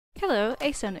Hello,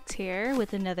 Asonix here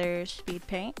with another speed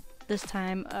paint, this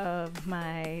time of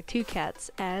my two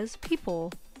cats as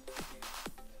people.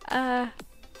 A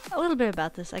little bit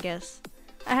about this, I guess.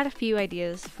 I had a few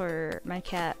ideas for my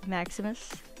cat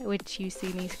Maximus, which you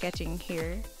see me sketching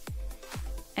here.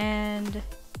 And,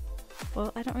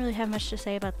 well, I don't really have much to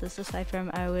say about this aside from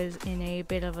I was in a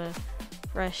bit of a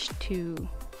rush to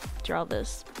draw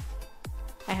this.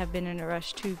 I have been in a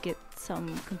rush to get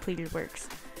some completed works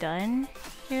done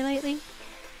here lately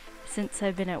since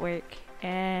I've been at work,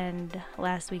 and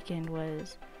last weekend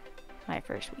was my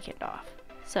first weekend off.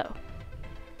 So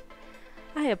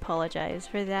I apologize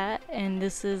for that, and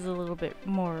this is a little bit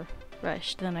more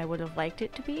rushed than I would have liked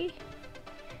it to be.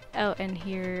 Oh, and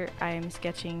here I am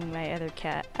sketching my other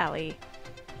cat, Allie,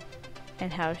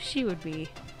 and how she would be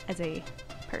as a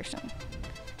person.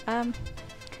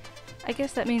 I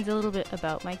guess that means a little bit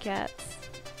about my cats,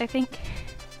 I think.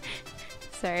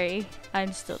 Sorry,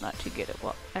 I'm still not too good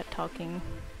at talking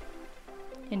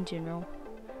in general.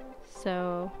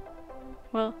 So,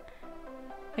 well,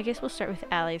 I guess we'll start with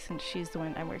Allie since she's the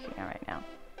one I'm working on right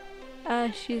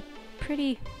now. She's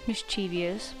pretty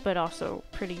mischievous, but also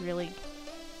really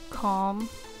calm,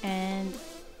 and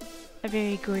a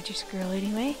very gorgeous girl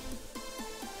anyway.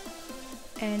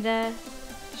 And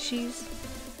she's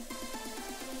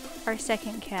our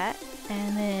second cat,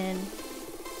 and then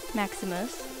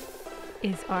Maximus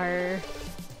is our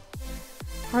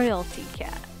royalty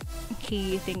cat.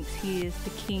 He thinks he is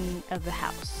the king of the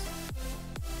house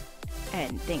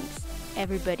and thinks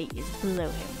everybody is below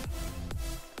him,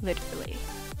 literally.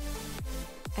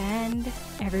 And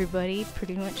everybody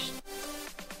pretty much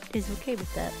is okay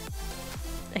with that,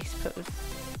 I suppose.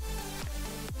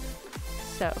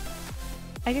 So,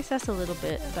 I guess that's a little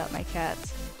bit about my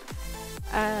cats.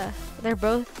 They're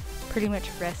both pretty much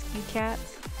rescue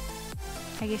cats,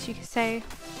 I guess you could say.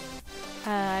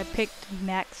 I picked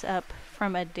Max up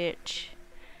from a ditch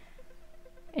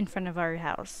in front of our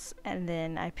house, and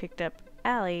then I picked up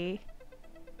Allie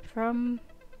from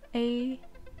a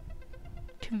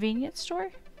convenience store?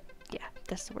 Yeah,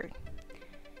 that's the word.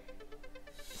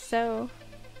 So,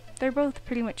 they're both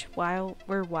pretty much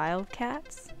wild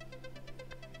cats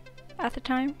at the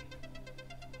time,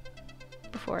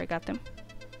 before I got them.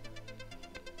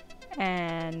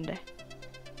 And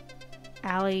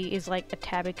Allie is like a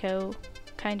Tabico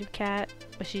kind of cat,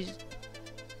 but she's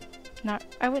not,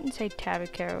 I wouldn't say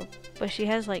Tabico, but she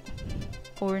has like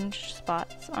orange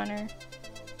spots on her.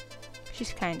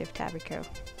 She's kind of Tabico.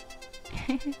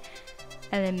 And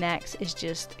then Max is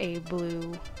just a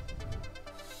blue,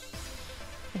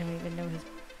 I don't even know his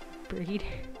breed.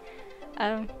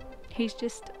 He's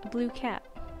just a blue cat.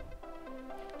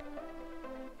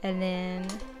 And then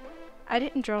I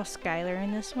didn't draw Skylar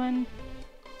in this one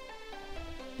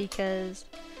because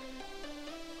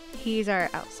he's our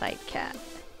outside cat,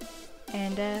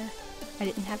 and I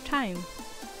didn't have time,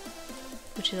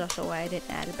 which is also why I didn't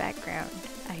add a background.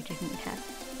 I didn't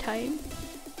have time.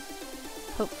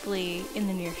 Hopefully in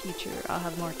the near future I'll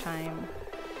have more time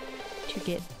to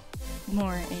get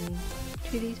more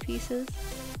into these pieces.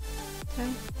 So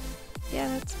yeah,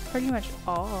 that's pretty much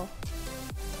all.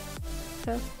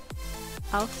 So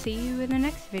I'll see you in the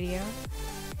next video.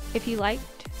 If you liked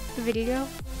the video,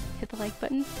 hit the like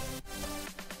button.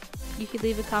 You could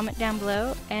leave a comment down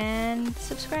below and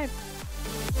subscribe.